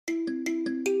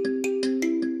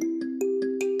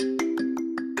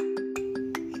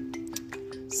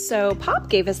So Pop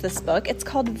gave us this book. It's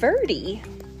called Verdi.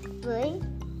 Really?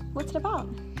 What's it about?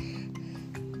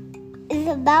 It's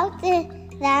about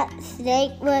that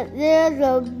snake, but there's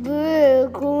a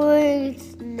big green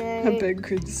snake. A big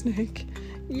green snake.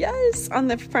 Yes, on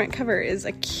the front cover is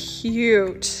a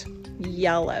cute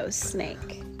yellow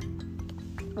snake.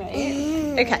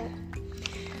 Right? Okay.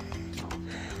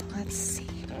 Let's see.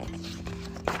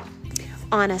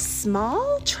 On a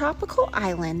small tropical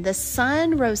island, the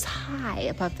sun rose high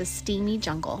above the steamy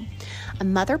jungle. A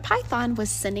mother python was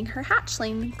sending her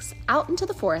hatchlings out into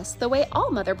the forest the way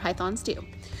all mother pythons do.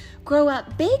 Grow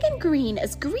up big and green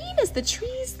as the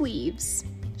tree's leaves,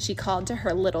 she called to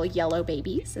her little yellow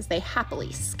babies as they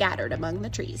happily scattered among the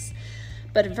trees.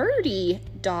 But Verdi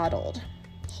dawdled.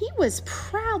 He was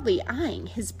proudly eyeing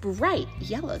his bright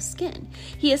yellow skin.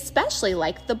 He especially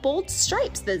liked the bold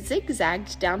stripes that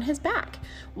zigzagged down his back.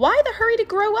 Why the hurry to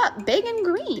grow up big and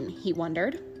green, he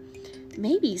wondered.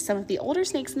 Maybe some of the older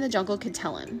snakes in the jungle could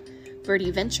tell him.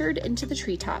 Verdi ventured into the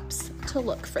treetops to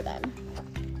look for them.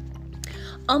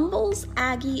 Umbles,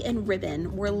 Aggie, and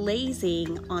Ribbon were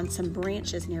lazing on some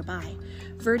branches nearby.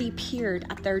 Verdi peered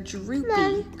at their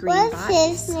droopy green bodies.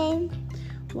 What's his name?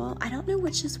 Well, I don't know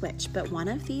which is which, but one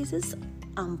of these is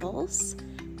Umbles,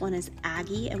 one is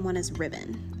Aggie, and one is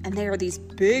Ribbon. And they are these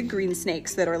big green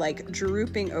snakes that are like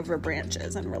drooping over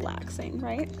branches and relaxing,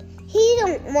 right? He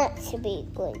don't want to be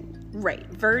green. Right.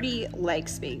 Verdi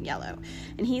likes being yellow.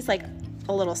 And he's like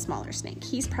a little smaller snake.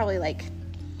 He's probably like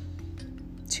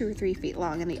 2 or 3 feet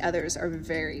long, and the others are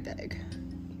very big.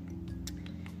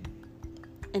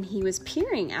 And he was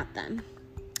peering at them.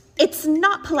 "It's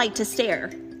not polite to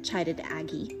stare," chided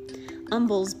Aggie.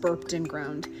 Umbles burped and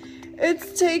groaned.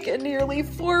 "It's taken nearly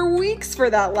 4 weeks for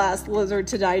that last lizard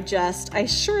to digest. I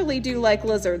surely do like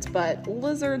lizards, but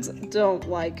lizards don't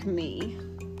like me."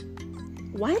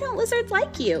 "Why don't lizards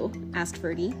like you?" asked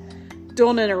Verdi.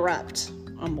 "Don't interrupt,"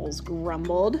 Umbles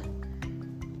grumbled.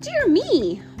 "Dear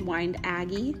me," whined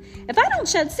Aggie. "If I don't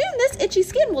shed soon, this itchy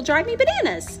skin will drive me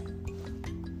bananas."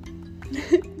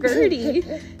 Verdi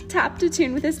tapped a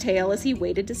tune with his tail as he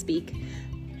waited to speak.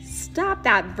 "Stop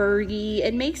that, Verdi.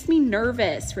 It makes me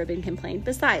nervous," Ribbon complained.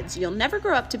 "Besides, you'll never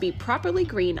grow up to be properly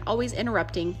green, always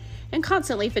interrupting and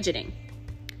constantly fidgeting."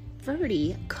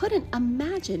 Verdi couldn't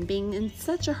imagine being in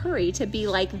such a hurry to be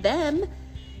like them,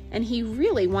 and he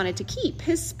really wanted to keep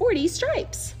his sporty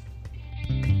stripes.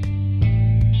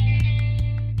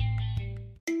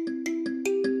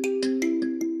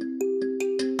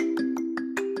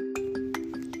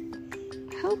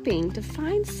 Hoping to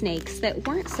find snakes that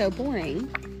weren't so boring,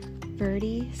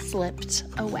 Verdi slipped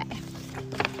away.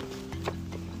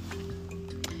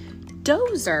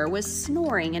 Dozer was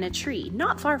snoring in a tree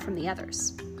not far from the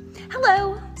others.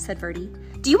 "Hello," said Verdi.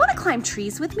 "Do you want to climb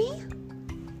trees with me?"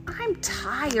 "I'm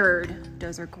tired,"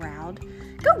 Dozer growled.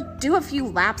 "Go do a few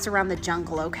laps around the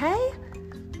jungle, okay?"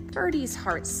 Verdi's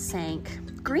heart sank.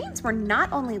 Greens were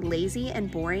not only lazy and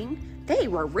boring, they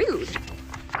were rude.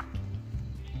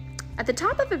 At the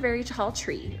top of a very tall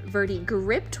tree, Verdi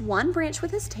gripped one branch with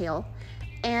his tail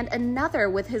and another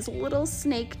with his little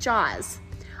snake jaws.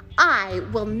 "I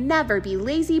will never be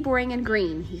lazy, boring, and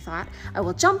green," he thought. "I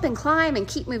will jump and climb and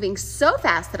keep moving so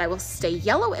fast that I will stay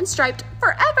yellow and striped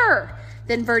forever."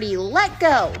 Then Verdi let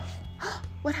go.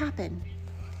 What happened?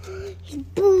 He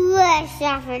blasted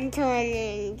off and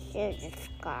turned into the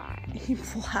sky. He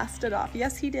blasted off.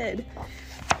 Yes, he did.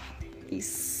 He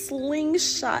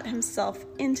slingshot himself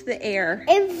into the air.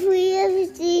 And 3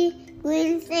 of the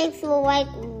green snakes were like,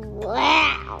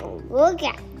 "Wow, look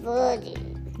at Verdi."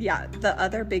 Yeah, the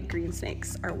other big green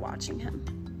snakes are watching him.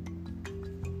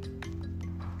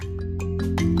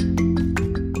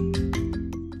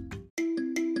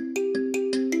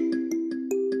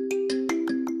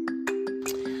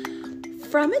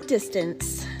 From a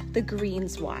distance, the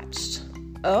greens watched.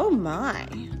 "Oh my,"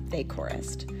 they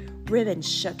chorused. Ribbon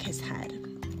shook his head.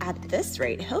 "At this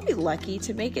rate, he'll be lucky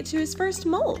to make it to his first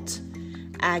molt."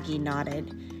 Aggie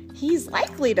nodded. "He's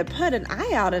likely to put an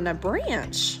eye out in a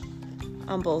branch."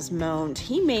 Umbles moaned.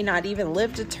 "He may not even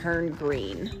live to turn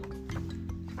green."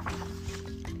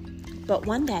 But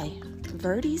one day,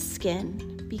 Verdi's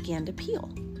skin began to peel,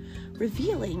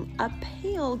 revealing a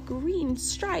pale green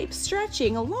stripe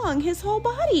stretching along his whole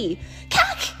body.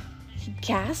 "Cack!" he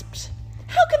gasped.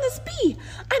 "How can this be?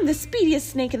 I'm the speediest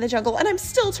snake in the jungle, and I'm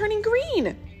still turning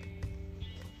green."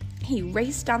 He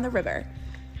raced down to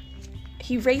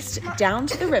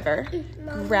the river,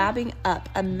 grabbing up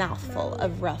a mouthful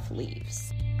of rough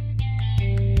leaves.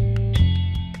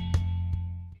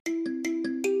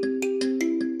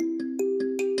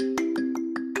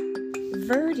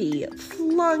 Verdi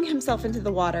flung himself into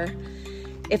the water.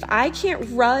 If I can't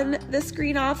run this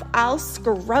green off, I'll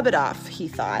scrub it off, he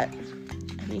thought.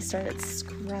 And he started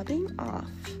scrubbing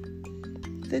off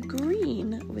the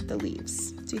green with the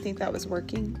leaves. Do you think that was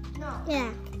working? No.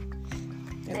 Yeah.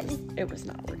 It was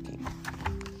not working.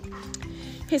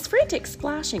 His frantic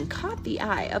splashing caught the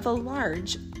eye of a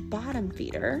large bottom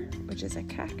feeder, which is a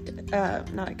cactus,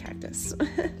 not a cactus,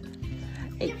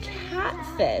 a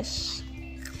catfish.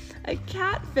 A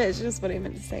catfish is what I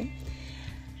meant to say.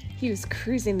 He was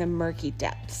cruising the murky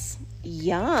depths.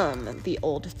 Yum, the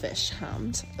old fish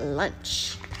hummed.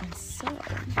 Lunch. And so,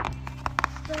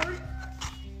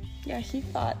 yeah, he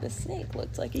thought the snake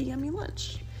looked like a yummy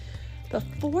lunch.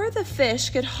 Before the fish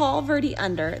could haul Verdi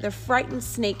under, the frightened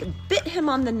snake bit him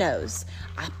on the nose.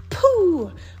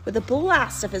 Apoo! With a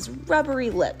blast of his rubbery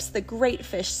lips, the great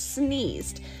fish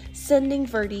sneezed, sending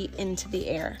Verdi into the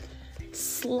air.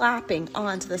 Slapping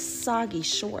onto the soggy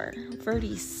shore,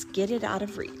 Verdi skidded out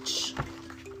of reach.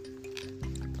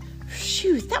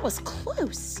 Phew, that was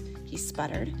close, he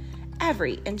sputtered.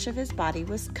 Every inch of his body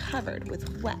was covered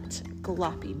with wet,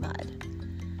 gloppy mud.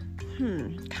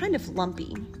 Kind of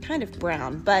lumpy, kind of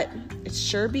brown, but it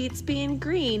sure beats being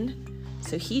green,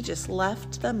 so he just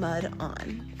left the mud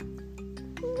on.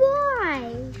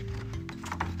 Why?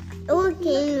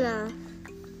 Okay, now.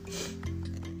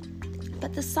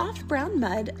 But the soft brown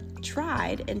mud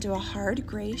dried into a hard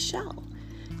gray shell,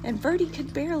 and Verdi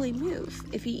could barely move.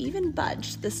 If he even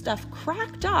budged, the stuff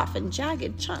cracked off in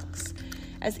jagged chunks.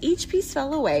 As each piece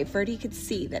fell away, Verdi could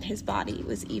see that his body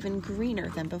was even greener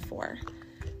than before.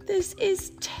 "This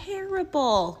is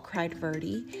terrible," cried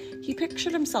Verdi. He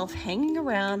pictured himself hanging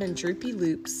around in droopy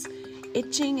loops,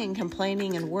 itching and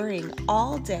complaining and worrying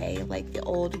all day like the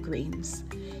old greens.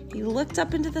 He looked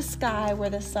up into the sky where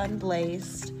the sun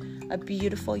blazed, a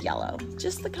beautiful yellow,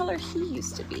 just the color he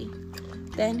used to be.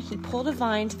 Then he pulled a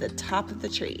vine to the top of the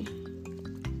tree.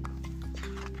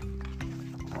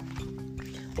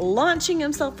 Launching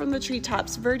himself from the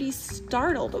treetops, Verdi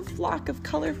startled a flock of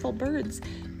colorful birds,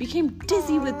 became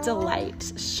dizzy with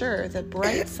delight, sure the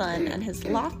bright sun and his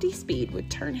lofty speed would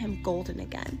turn him golden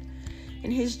again.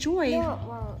 In his joy... No, it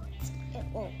won't. It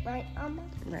won't, right, Mama?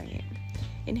 Right.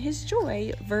 In his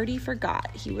joy, Verdi forgot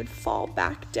he would fall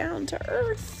back down to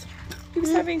earth. He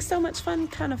was having so much fun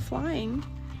kind of flying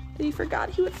that he forgot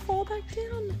he would fall back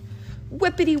down.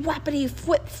 Whippity-whappity,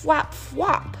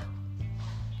 flip-flap-flop.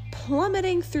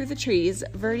 Plummeting through the trees,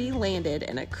 Verdi landed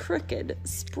in a crooked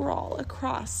sprawl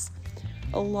across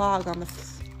a log on the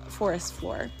forest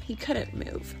floor. He couldn't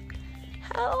move.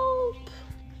 "Help!"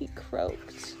 he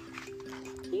croaked.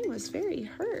 He was very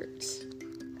hurt.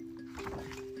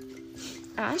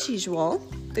 As usual,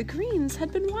 the greens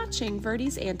had been watching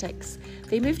Verdi's antics.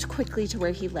 They moved quickly to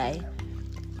where he lay.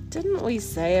 "Didn't we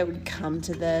say it would come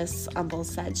to this?" Umbles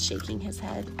said, shaking his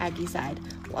head. Aggie sighed.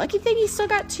 "Lucky thing he's still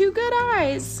got 2 good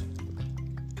eyes."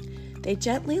 They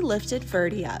gently lifted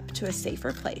Verdi up to a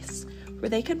safer place where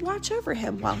they could watch over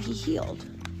him while he healed.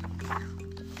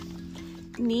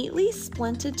 Neatly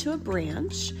splinted to a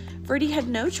branch, Verdi had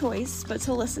no choice but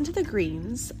to listen to the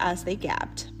greens as they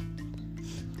gabbed.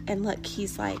 And look,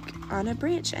 he's like on a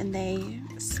branch, and they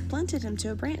splinted him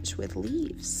to a branch with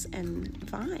leaves and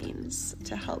vines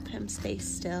to help him stay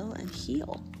still and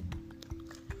heal.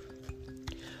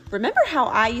 "Remember how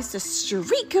I used to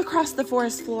streak across the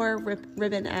forest floor?"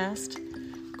 Ribbon asked.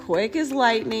 "Quick as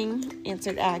lightning,"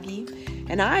 answered Aggie.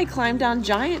 "And I climbed down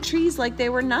giant trees like they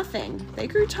were nothing. They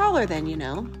grew taller then, you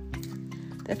know."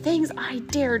 "The things I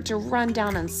dared to run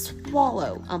down and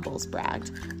swallow," Umbles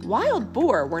bragged. "Wild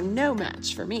boar were no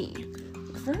match for me."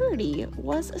 Verdi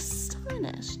was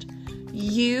astonished.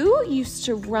 "You used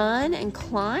to run and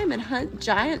climb and hunt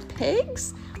giant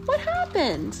pigs? What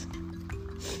happened?"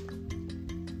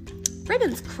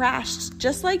 "Ribbons crashed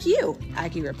just like you,"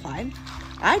 Aggie replied.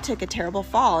 "I took a terrible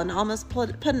fall and almost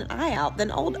put an eye out.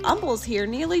 Then old Umbles here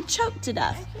nearly choked to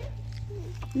death.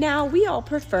 Now we all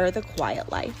prefer the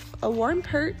quiet life, a warm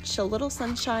perch, a little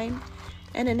sunshine,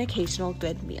 and an occasional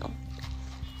good meal."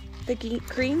 The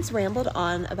greens rambled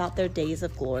on about their days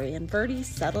of glory, and Verdi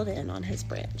settled in on his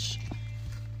branch.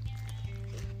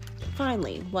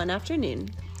 Finally, one afternoon,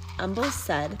 Umbles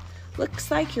said,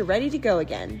 "Looks like you're ready to go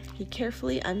again." He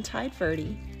carefully untied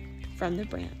Verdi from the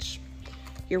branch.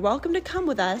 "You're welcome to come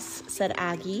with us," said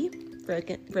Aggie.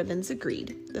 Ribbons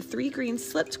agreed. The 3 greens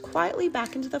slipped quietly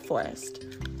back into the forest.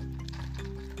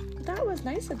 That was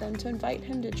nice of them to invite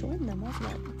him to join them, wasn't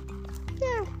it?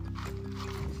 Yeah.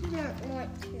 I don't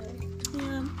want to.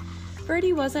 Yeah.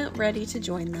 Verdi wasn't ready to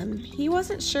join them. He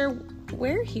wasn't sure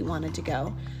where he wanted to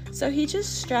go, so he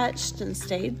just stretched and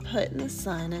stayed put in the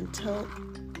sun until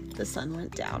the sun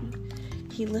went down.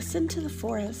 He he listened to the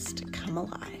forest come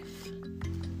alive.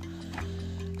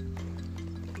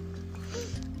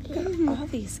 Look at all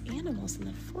these animals in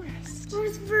the forest.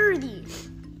 Where's Verdi?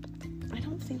 I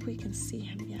don't think we can see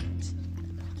him yet.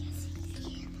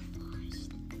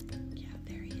 Yeah,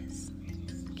 there he is.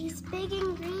 He's big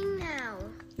and green now.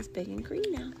 He's big and green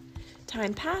now.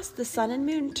 Time passed. The sun and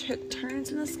moon took turns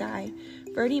in the sky.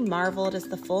 Verdi marveled as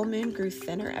the full moon grew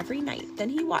thinner every night. Then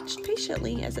he watched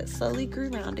patiently as it slowly grew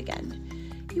round again.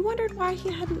 He wondered why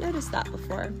he hadn't noticed that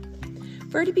before.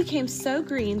 Verdi became so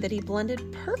green that he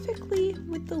blended perfectly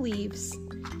with the leaves.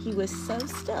 He was so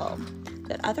still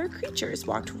that other creatures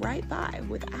walked right by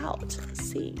without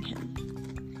seeing him.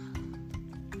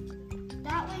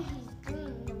 That way he's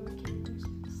green, no one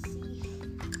can see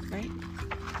him. Right?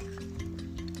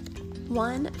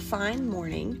 One fine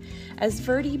morning, as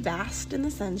Verdi basked in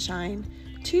the sunshine,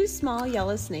 2 small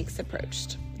yellow snakes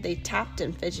approached. They tapped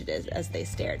and fidgeted as they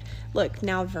stared. Look,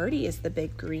 now Verdi is the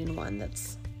big green one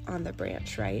that's on the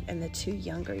branch, right? And the 2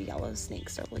 younger yellow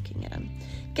snakes are looking at him.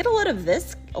 Get a load of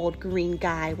this old green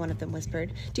guy, one of them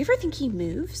whispered. Do you ever think he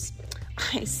moves?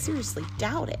 I seriously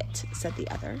doubt it, said the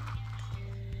other.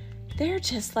 They're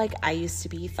just like I used to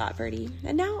be, thought Verdi,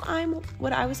 and now I'm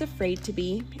what I was afraid to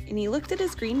be. And he looked at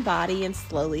his green body and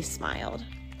slowly smiled.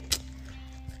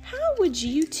 How would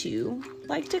you 2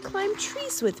 like to climb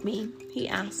trees with me? He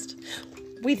asked.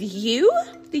 With you?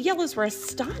 The yellows were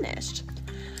astonished.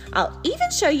 I'll even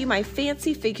show you my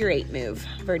fancy figure 8 move,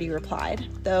 Verdi replied,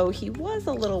 though he was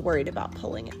a little worried about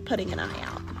putting an eye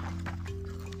out.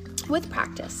 With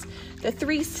practice, the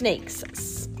 3 snakes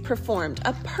performed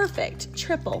a perfect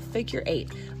triple figure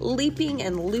 8, leaping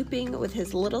and looping with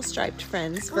his little striped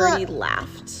friends. Verdi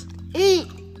laughed. Eat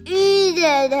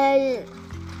it.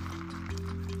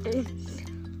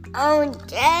 Oh,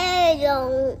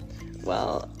 Dad.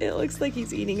 Well, it looks like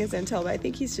he's eating his own tail, but I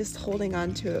think he's just holding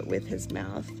on to it with his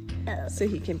mouth so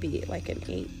he can be like an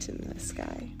 8 in the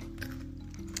sky.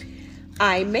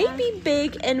 I may be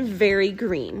big and very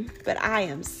green, but I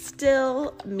am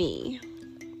still me,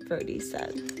 Verdi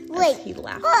said. Wait, he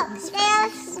laughed. there's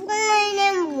 1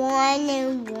 and 1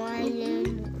 and 1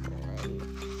 and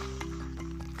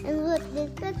 1. And look, the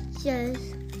pictures.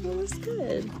 That was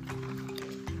good.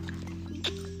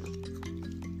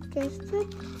 There's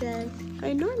pictures.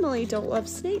 I normally don't love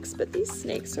snakes, but these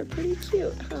snakes are pretty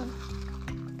cute, huh?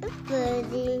 That's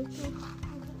Verdi.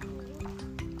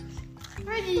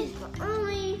 Verdi's the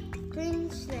only green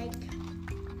snake.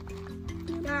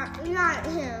 Not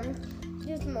him.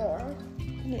 There's more.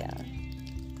 Yeah.